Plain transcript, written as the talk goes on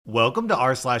Welcome to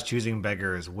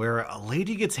r/choosingbeggars, where a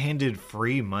lady gets handed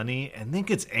free money and then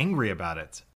gets angry about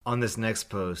it. On this next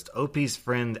post, OP's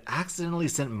friend accidentally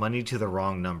sent money to the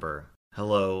wrong number.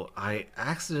 Hello, I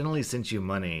accidentally sent you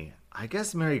money. I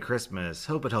guess Merry Christmas,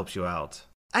 hope it helps you out.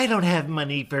 I don't have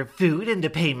money for food and to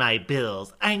pay my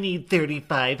bills. I need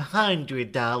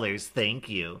 $3,500, thank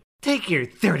you. Take your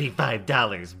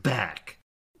 $35 back.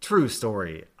 True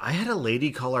story. I had a lady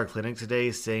call our clinic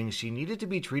today saying she needed to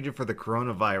be treated for the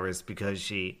coronavirus because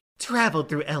she traveled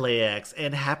through LAX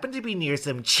and happened to be near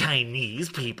some Chinese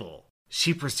people.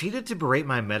 She proceeded to berate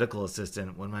my medical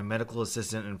assistant when my medical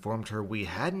assistant informed her we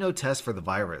had no test for the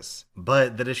virus,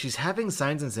 but that if she's having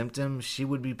signs and symptoms, she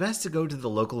would be best to go to the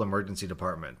local emergency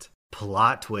department.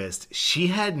 Plot twist, she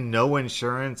had no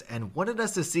insurance and wanted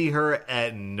us to see her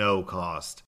at no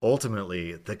cost.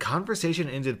 Ultimately, the conversation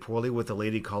ended poorly with the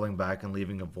lady calling back and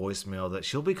leaving a voicemail that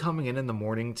she'll be coming in the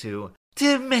morning to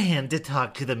demand to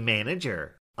talk to the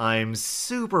manager. I'm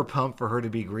super pumped for her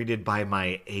to be greeted by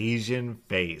my Asian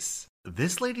face.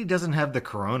 This lady doesn't have the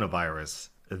coronavirus.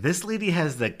 This lady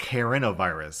has the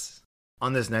Karenovirus.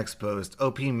 On this next post,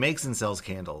 OP makes and sells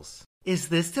candles. Is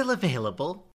this still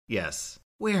available? Yes.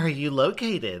 Where are you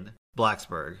located?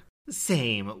 Blacksburg.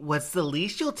 Same. What's the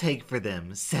least you'll take for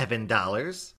them?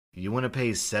 $7? You want to pay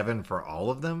 $7 for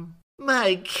all of them?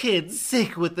 My kid's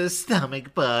sick with a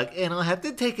stomach bug, and I'll have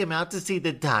to take him out to see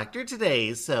the doctor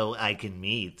today so I can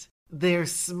meet. They're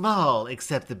small,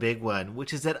 except the big one,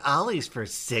 which is at Ollie's for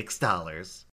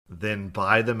 $6. Then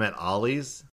buy them at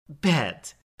Ollie's?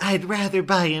 Bet. I'd rather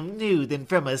buy him new than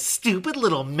from a stupid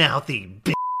little mouthy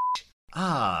bitch.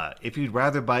 If you'd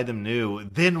rather buy them new,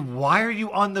 then why are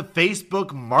you on the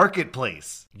Facebook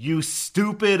Marketplace? You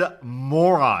stupid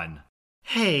moron.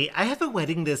 Hey, I have a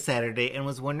wedding this Saturday and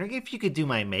was wondering if you could do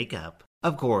my makeup.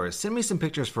 Of course, send me some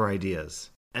pictures for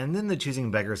ideas. And then the Choosing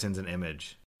Beggar sends an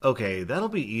image. Okay, that'll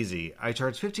be easy. I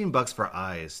charge $15 for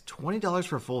eyes, $20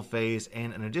 for full face,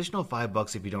 and an additional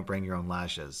 $5 if you don't bring your own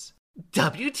lashes.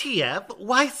 WTF?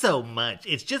 Why so much?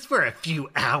 It's just for a few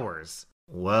hours.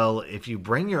 Well, if you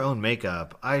bring your own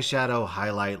makeup, eyeshadow,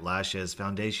 highlight, lashes,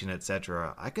 foundation,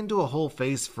 etc., I can do a whole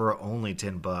face for only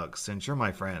 $10 since you're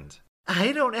my friend.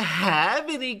 I don't have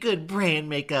any good brand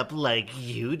makeup like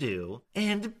you do,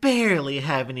 and barely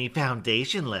have any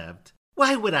foundation left.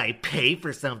 Why would I pay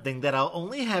for something that I'll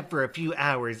only have for a few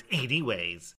hours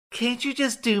anyways? Can't you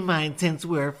just do mine since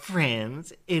we're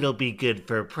friends? It'll be good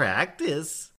for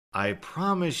practice. I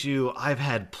promise you I've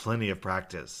had plenty of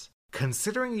practice.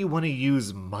 Considering you want to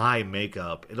use my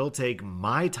makeup, it'll take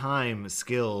my time,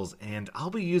 skills, and I'll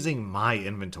be using my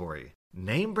inventory.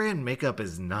 Name brand makeup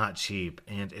is not cheap,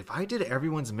 and if I did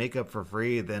everyone's makeup for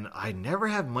free, then I'd never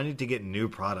have money to get new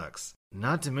products.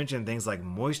 Not to mention things like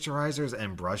moisturizers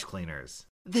and brush cleaners.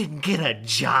 Then get a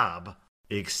job.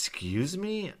 Excuse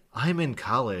me? I'm in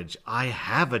college. I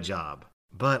have a job.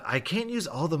 But I can't use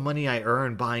all the money I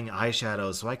earn buying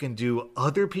eyeshadow so I can do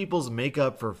other people's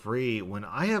makeup for free when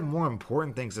I have more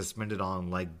important things to spend it on,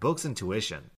 like books and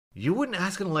tuition. You wouldn't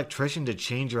ask an electrician to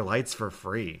change your lights for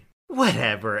free.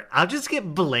 Whatever, I'll just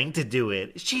get Blank to do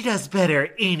it. She does better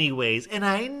anyways, and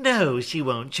I know she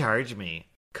won't charge me.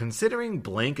 Considering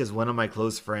Blank is one of my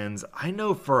close friends, I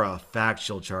know for a fact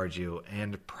she'll charge you,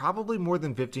 and probably more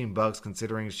than $15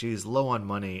 considering she's low on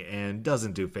money and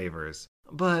doesn't do favors.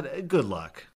 But good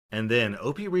luck. And then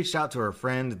OP reached out to her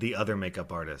friend, the other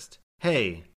makeup artist.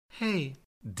 Hey,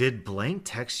 did Blank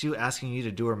text you asking you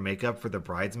to do her makeup for the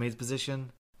bridesmaid's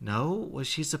position? No? Was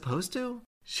she supposed to?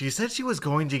 She said she was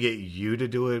going to get you to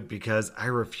do it because I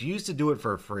refused to do it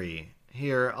for free.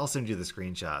 Here, I'll send you the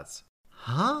screenshots.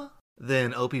 Huh?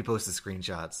 Then OP posts the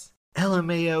screenshots.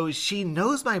 LMAO, she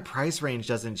knows my price range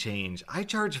doesn't change. I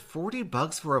charge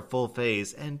 $40 for a full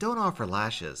face and don't offer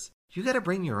lashes. You gotta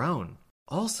bring your own.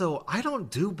 Also, I don't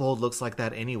do bold looks like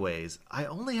that anyways. I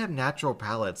only have natural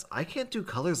palettes. I can't do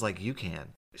colors like you can.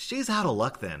 She's out of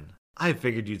luck then. I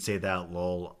figured you'd say that,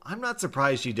 lol. I'm not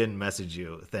surprised she didn't message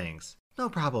you. Thanks. No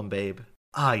problem, babe.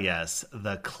 Ah yes,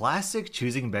 the classic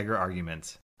choosing beggar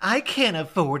argument. I can't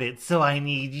afford it, so I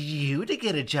need you to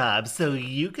get a job so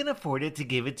you can afford it to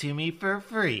give it to me for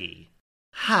free.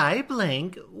 Hi,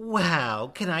 Blank.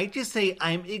 Wow, can I just say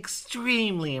I'm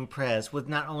extremely impressed with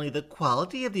not only the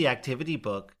quality of the activity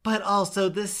book, but also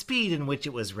the speed in which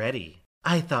it was ready.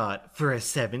 I thought, for a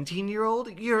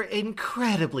 17-year-old, you're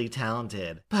incredibly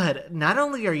talented. But not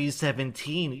only are you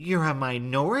 17, you're a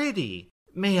minority.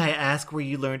 May I ask where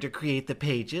you learned to create the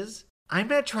pages? I'm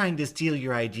not trying to steal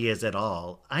your ideas at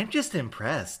all. I'm just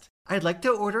impressed. I'd like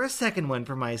to order a second one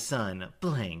for my son,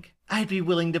 blank. I'd be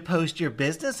willing to post your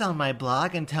business on my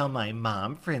blog and tell my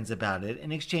mom friends about it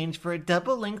in exchange for a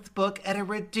double-length book at a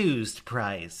reduced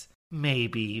price.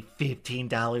 Maybe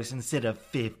 $15 instead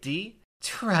of $50?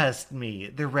 Trust me,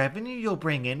 the revenue you'll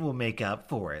bring in will make up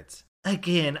for it.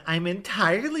 Again, I'm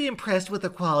entirely impressed with the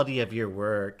quality of your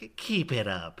work. Keep it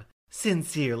up.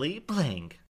 Sincerely,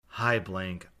 blank. Hi,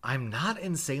 blank. I'm not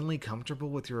insanely comfortable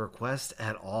with your request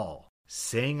at all.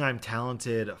 Saying I'm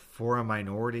talented for a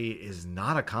minority is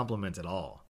not a compliment at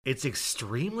all. It's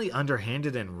extremely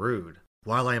underhanded and rude.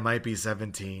 While I might be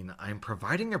 17, I'm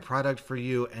providing a product for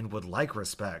you and would like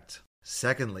respect.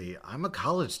 Secondly, I'm a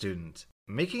college student.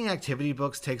 Making activity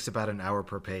books takes about an hour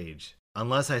per page.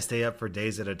 Unless I stay up for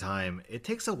days at a time, it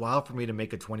takes a while for me to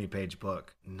make a 20-page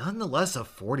book, nonetheless a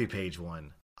 40-page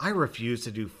one. I refuse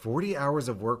to do 40 hours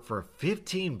of work for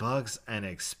 $15 and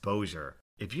exposure.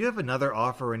 If you have another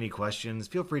offer or any questions,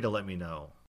 feel free to let me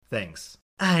know. Thanks.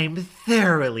 I'm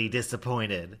thoroughly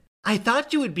disappointed. I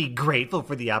thought you would be grateful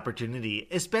for the opportunity,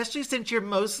 especially since you're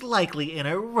most likely in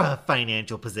a rough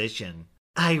financial position.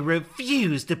 I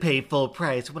refuse to pay full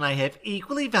price when I have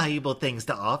equally valuable things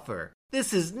to offer.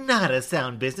 This is not a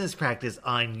sound business practice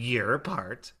on your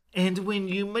part. And when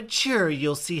you mature,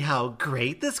 you'll see how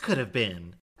great this could have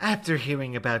been. After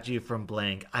hearing about you from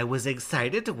blank, I was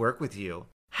excited to work with you.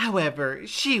 However,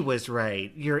 she was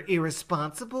right. You're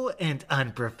irresponsible and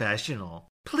unprofessional.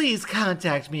 Please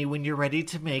contact me when you're ready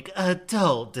to make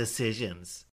adult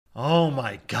decisions. Oh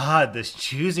my god, this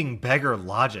choosing beggar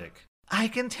logic. I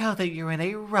can tell that you're in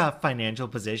a rough financial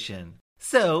position.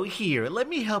 So here, let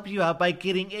me help you out by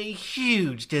getting a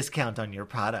huge discount on your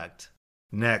product.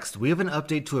 Next, we have an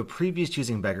update to a previous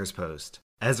Choosing Beggars post.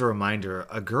 As a reminder,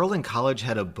 a girl in college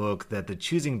had a book that the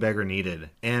choosing beggar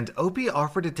needed, and OP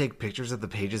offered to take pictures of the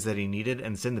pages that he needed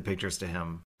and send the pictures to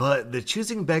him. But the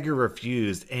choosing beggar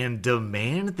refused and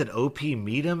demanded that OP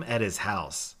meet him at his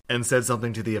house, and said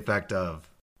something to the effect of,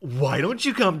 "Why don't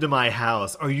you come to my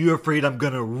house? Are you afraid I'm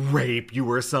gonna rape you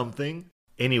or something?"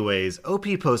 Anyways,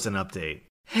 OP posts an update.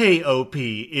 "Hey OP,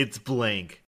 it's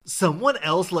blank. Someone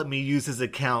else let me use his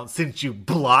account since you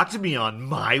blocked me on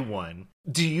my one.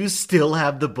 Do you still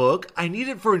have the book? I need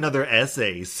it for another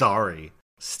essay, sorry."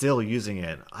 Still using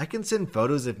it. I can send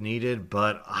photos if needed,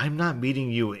 but I'm not meeting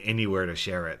you anywhere to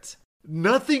share it.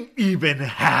 Nothing even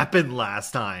happened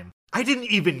last time. I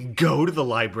didn't even go to the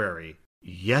library.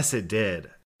 Yes, it did.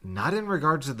 Not in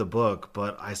regards to the book,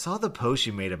 but I saw the post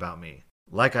you made about me.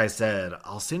 Like I said,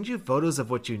 I'll send you photos of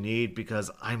what you need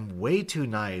because I'm way too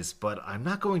nice, but I'm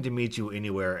not going to meet you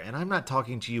anywhere and I'm not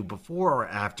talking to you before or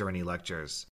after any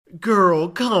lectures. Girl,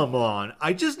 come on.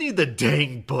 I just need the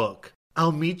dang book.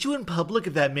 I'll meet you in public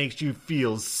if that makes you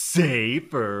feel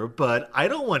safer, but I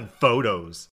don't want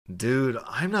photos. Dude,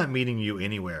 I'm not meeting you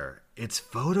anywhere. It's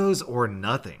photos or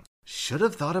nothing. Should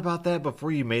have thought about that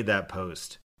before you made that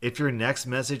post. If your next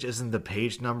message isn't the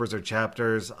page numbers or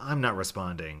chapters, I'm not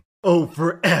responding. Oh,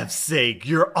 for F's sake,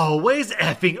 you're always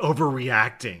effing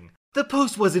overreacting. The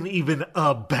post wasn't even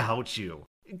about you.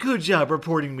 Good job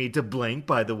reporting me to blank,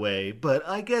 by the way, but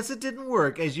I guess it didn't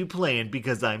work as you planned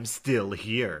because I'm still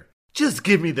here. Just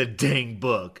give me the dang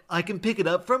book. I can pick it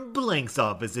up from blank's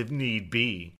office if need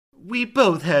be. We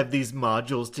both have these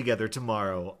modules together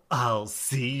tomorrow. I'll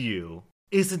see you.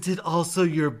 Isn't it also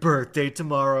your birthday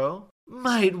tomorrow?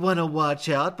 Might want to watch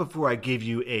out before I give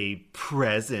you a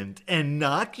present and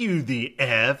knock you the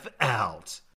F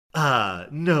out.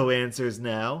 No answers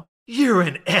now. You're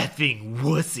an effing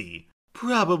wussy.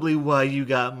 Probably why you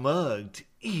got mugged.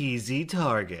 Easy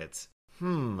target.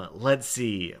 Let's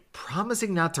see.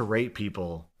 Promising not to rape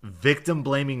people,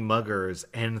 victim-blaming muggers,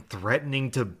 and threatening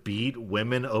to beat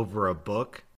women over a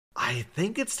book. I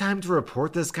think it's time to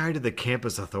report this guy to the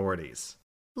campus authorities.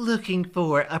 Looking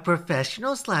for a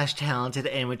professional/talented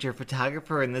amateur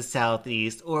photographer in the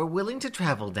Southeast or willing to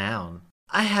travel down?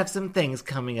 I have some things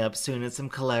coming up soon and some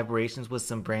collaborations with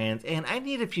some brands, and I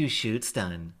need a few shoots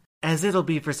done. As it'll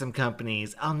be for some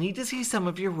companies, I'll need to see some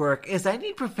of your work as I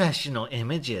need professional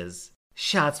images.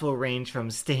 Shots will range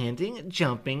from standing,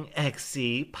 jumping,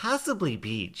 XC, possibly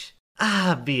beach.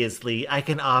 Obviously, I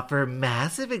can offer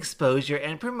massive exposure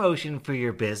and promotion for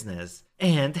your business,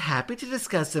 and happy to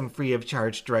discuss some free of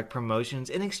charge direct promotions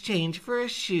in exchange for a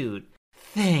shoot.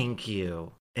 Thank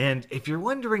you. And if you're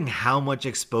wondering how much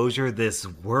exposure this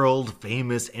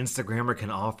world-famous Instagrammer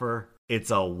can offer, it's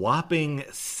a whopping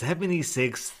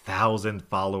 76,000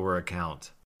 follower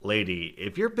account. Lady,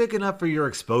 if you're big enough for your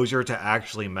exposure to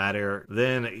actually matter,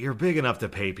 then you're big enough to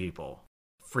pay people.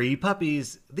 Free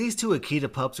puppies. These two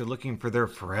Akita pups are looking for their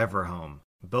forever home.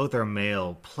 Both are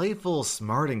male, playful,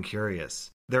 smart, and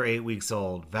curious. They're 8 weeks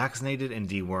old, vaccinated and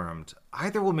dewormed.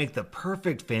 Either will make the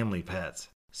perfect family pet.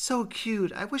 So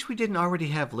cute. I wish we didn't already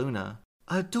have Luna.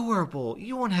 Adorable.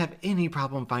 You won't have any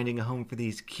problem finding a home for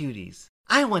these cuties.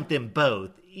 I want them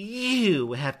both.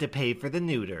 You have to pay for the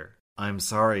neuter. I'm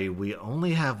sorry, we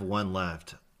only have one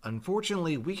left.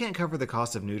 Unfortunately, we can't cover the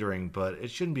cost of neutering, but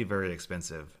it shouldn't be very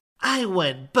expensive. I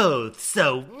want both,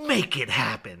 so make it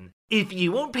happen. If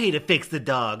you won't pay to fix the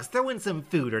dogs, throw in some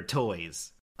food or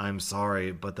toys. I'm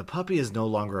sorry, but the puppy is no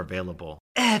longer available.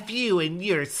 F you and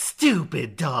your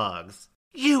stupid dogs.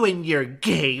 You and your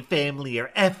gay family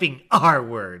are effing R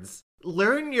words.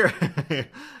 Learn your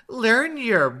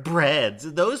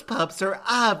breads. Those pups are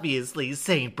obviously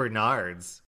St.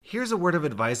 Bernards. Here's a word of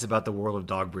advice about the world of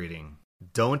dog breeding.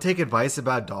 Don't take advice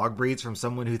about dog breeds from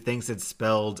someone who thinks it's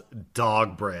spelled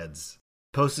dog breads.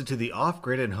 Posted to the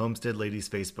Off-Grid and Homestead Ladies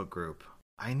Facebook group.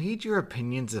 I need your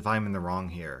opinions if I'm in the wrong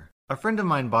here. A friend of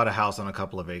mine bought a house on a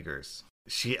couple of acres.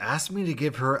 She asked me to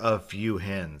give her a few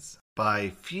hens.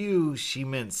 By few, she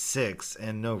meant 6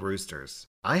 and no roosters.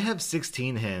 I have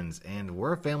 16 hens and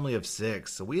we're a family of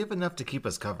 6, so we have enough to keep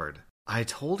us covered. I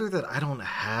told her that I don't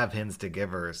have hens to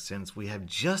give her since we have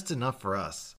just enough for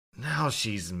us. Now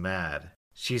she's mad.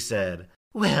 She said,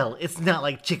 well, it's not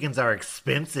like chickens are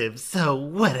expensive, so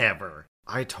whatever.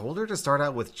 I told her to start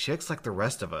out with chicks like the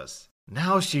rest of us.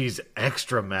 Now she's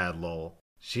extra mad, lol.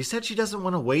 She said she doesn't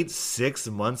want to wait 6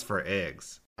 months for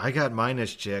eggs. I got mine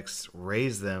as chicks,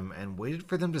 raised them, and waited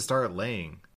for them to start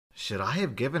laying. Should I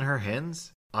have given her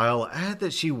hens? I'll add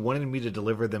that she wanted me to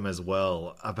deliver them as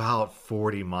well, about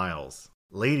 40 miles.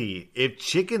 Lady, if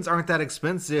chickens aren't that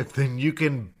expensive, then you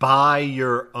can buy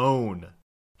your own.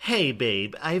 Hey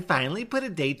babe, I finally put a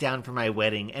date down for my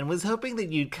wedding and was hoping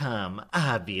that you'd come,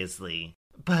 obviously.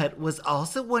 But was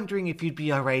also wondering if you'd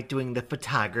be alright doing the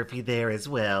photography there as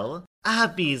well.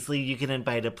 Obviously you can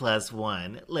invite a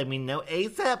 +1. Let me know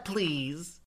ASAP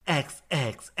please.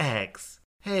 XXX.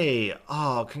 Hey,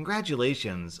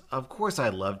 congratulations. Of course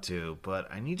I'd love to,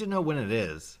 but I need to know when it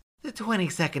is. The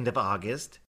 22nd of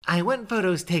August. I want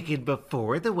photos taken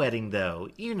before the wedding though.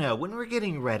 You know, when we're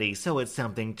getting ready so it's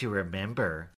something to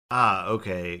remember.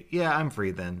 Okay. Yeah, I'm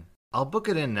free then. I'll book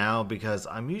it in now because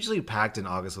I'm usually packed in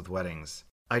August with weddings.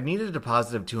 I need a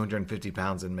deposit of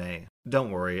 £250 in May.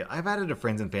 Don't worry, I've added a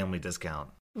friends and family discount.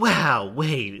 Wow,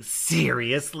 wait,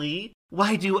 seriously?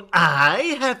 Why do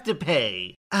I have to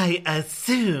pay? I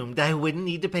assumed I wouldn't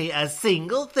need to pay a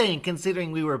single thing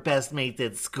considering we were best mates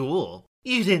at school.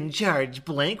 You didn't charge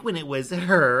blank when it was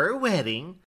her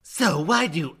wedding. So why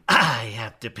do I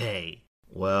have to pay?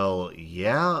 Well,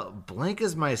 yeah, Blank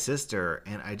is my sister,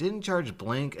 and I didn't charge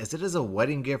Blank as it is a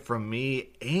wedding gift from me,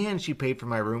 and she paid for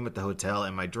my room at the hotel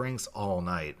and my drinks all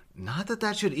night. Not that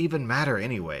that should even matter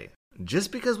anyway.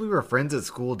 Just because we were friends at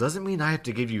school doesn't mean I have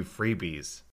to give you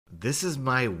freebies. This is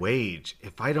my wage.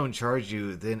 If I don't charge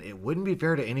you, then it wouldn't be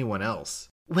fair to anyone else.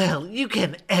 Well, you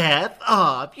can F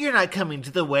off. You're not coming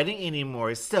to the wedding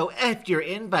anymore, so F your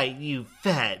invite, you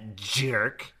fat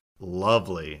jerk.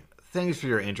 Lovely. Thanks for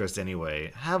your interest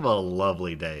anyway. Have a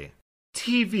lovely day.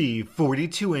 TV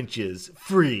 42 inches,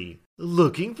 free.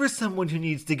 Looking for someone who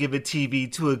needs to give a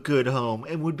TV to a good home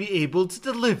and would be able to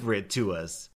deliver it to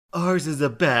us. Ours is a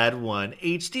bad one.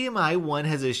 HDMI 1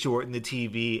 has a short in the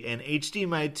TV and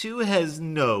HDMI 2 has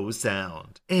no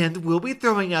sound. And we'll be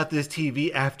throwing out this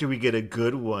TV after we get a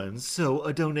good one, so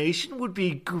a donation would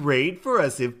be great for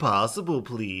us if possible,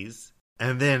 please.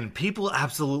 And then people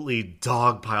absolutely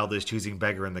dogpile this choosing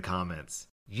beggar in the comments.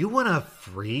 You want a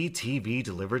free TV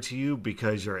delivered to you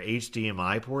because your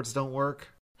HDMI ports don't work?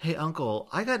 Hey uncle,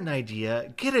 I got an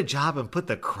idea. Get a job and put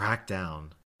the crack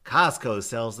down. Costco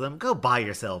sells them. Go buy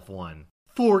yourself one.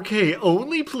 4K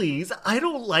only, please. I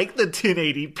don't like the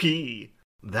 1080p.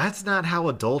 That's not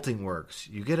how adulting works.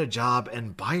 You get a job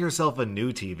and buy yourself a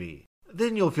new TV.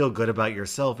 Then you'll feel good about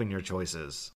yourself and your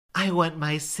choices. I want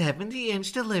my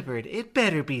 70-inch delivered. It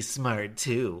better be smart,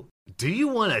 too. Do you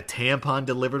want a tampon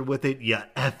delivered with it, you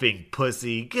effing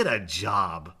pussy? Get a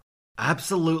job.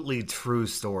 Absolutely true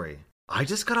story. I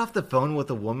just got off the phone with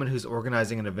a woman who's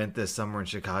organizing an event this summer in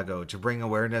Chicago to bring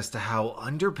awareness to how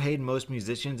underpaid most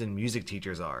musicians and music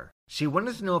teachers are. She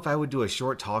wanted to know if I would do a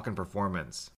short talk and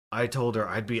performance. I told her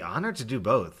I'd be honored to do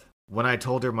both. When I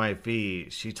told her my fee,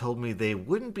 she told me they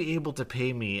wouldn't be able to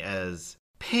pay me as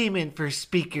payment for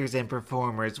speakers and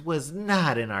performers was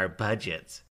not in our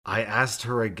budget. I asked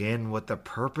her again what the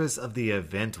purpose of the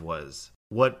event was,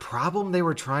 what problem they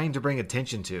were trying to bring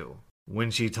attention to. When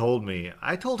she told me,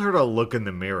 I told her to look in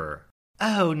the mirror.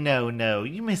 Oh, no,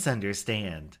 you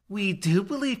misunderstand. We do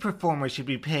believe performers should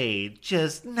be paid,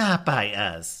 just not by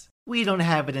us. We don't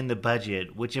have it in the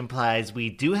budget, which implies we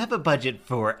do have a budget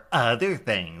for other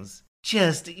things.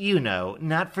 Just,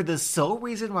 not for the sole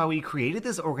reason why we created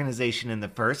this organization in the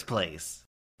first place.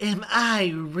 Am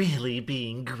I really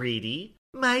being greedy?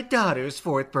 My daughter's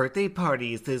 4th birthday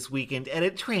party is this weekend at a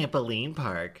trampoline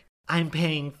park. I'm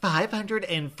paying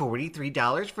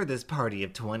 $543 for this party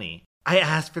of 20. I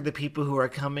asked for the people who are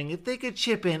coming if they could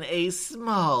chip in a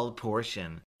small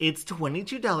portion. It's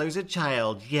 $22 a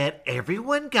child, yet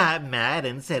everyone got mad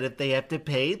and said if they have to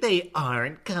pay, they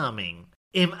aren't coming.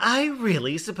 Am I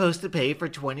really supposed to pay for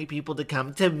 20 people to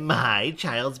come to my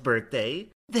child's birthday?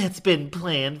 That's been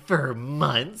planned for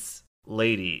months.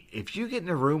 Lady, if you get in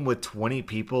a room with 20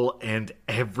 people and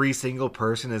every single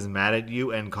person is mad at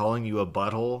you and calling you a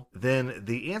butthole, then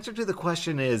the answer to the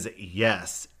question is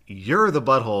yes, you're the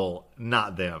butthole,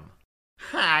 not them.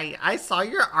 Hi, I saw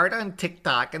your art on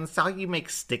TikTok and saw you make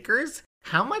stickers.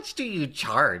 How much do you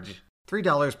charge?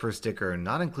 $3 per sticker,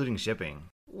 not including shipping.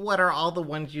 What are all the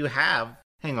ones you have?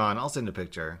 Hang on, I'll send a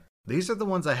picture. These are the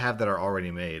ones I have that are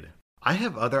already made. I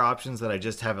have other options that I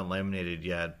just haven't laminated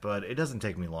yet, but it doesn't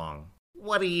take me long.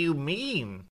 What do you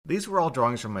mean? These were all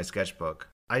drawings from my sketchbook.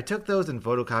 I took those and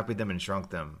photocopied them and shrunk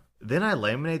them. Then I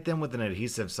laminate them with an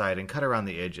adhesive side and cut around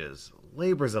the edges.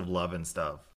 Labors of love and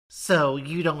stuff. So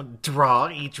you don't draw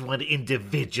each one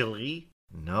individually?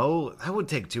 No, that would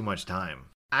take too much time.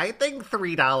 I think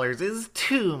 $3 is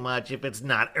too much if it's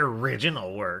not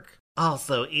original work.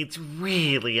 Also, it's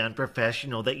really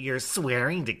unprofessional that you're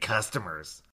swearing to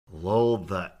customers. Lol,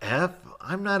 the F?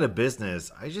 I'm not a business.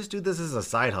 I just do this as a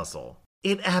side hustle.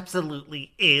 It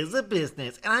absolutely is a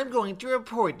business, and I'm going to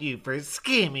report you for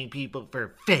scamming people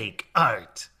for fake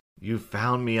art. You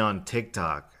found me on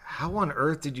TikTok. How on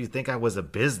earth did you think I was a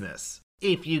business?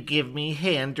 If you give me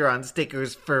hand-drawn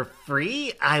stickers for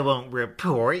free, I won't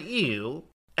report you.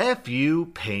 F you,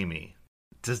 pay me.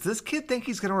 Does this kid think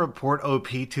he's gonna report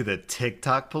OP to the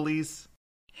TikTok police?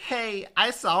 Hey,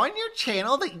 I saw on your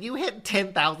channel that you hit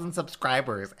 10,000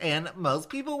 subscribers, and most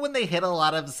people when they hit a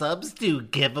lot of subs do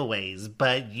giveaways,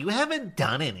 but you haven't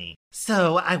done any.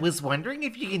 So I was wondering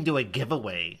if you can do a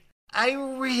giveaway. I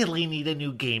really need a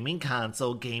new gaming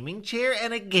console, gaming chair,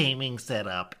 and a gaming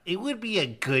setup. It would be a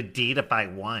good deed if I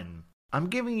won. I'm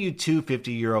giving you two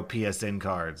 €50 PSN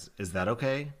cards. Is that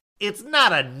okay? It's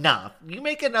not enough. You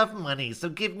make enough money, so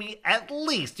give me at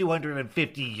least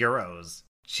 €250.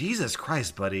 Jesus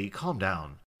Christ, buddy, calm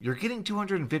down. You're getting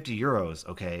 €250,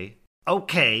 okay?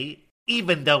 Okay,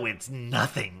 even though it's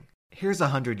nothing. Here's a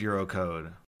 €100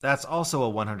 code. That's also a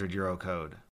 €100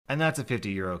 code. And that's a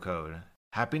 €50 code.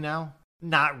 Happy now?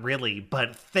 Not really,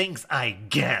 but thanks, I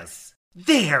guess.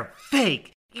 They're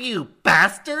fake, you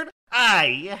bastard!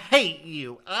 I hate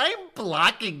you. I'm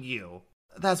blocking you.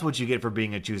 That's what you get for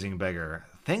being a choosing beggar.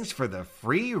 Thanks for the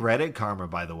free Reddit karma,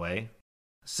 by the way.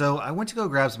 So I went to go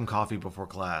grab some coffee before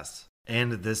class,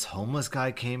 and this homeless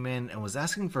guy came in and was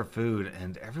asking for food,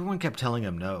 and everyone kept telling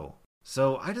him no.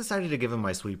 So I decided to give him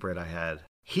my sweetbread I had.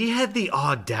 He had the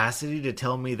audacity to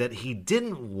tell me that he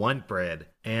didn't want bread,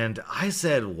 and I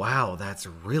said, wow, that's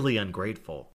really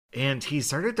ungrateful. And he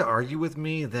started to argue with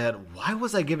me that why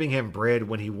was I giving him bread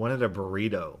when he wanted a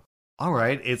burrito?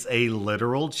 Alright, it's a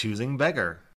literal choosing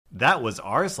beggar. That was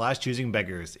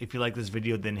r/choosingbeggars. If you like this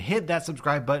video, then hit that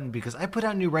subscribe button because I put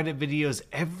out new Reddit videos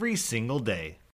every single day.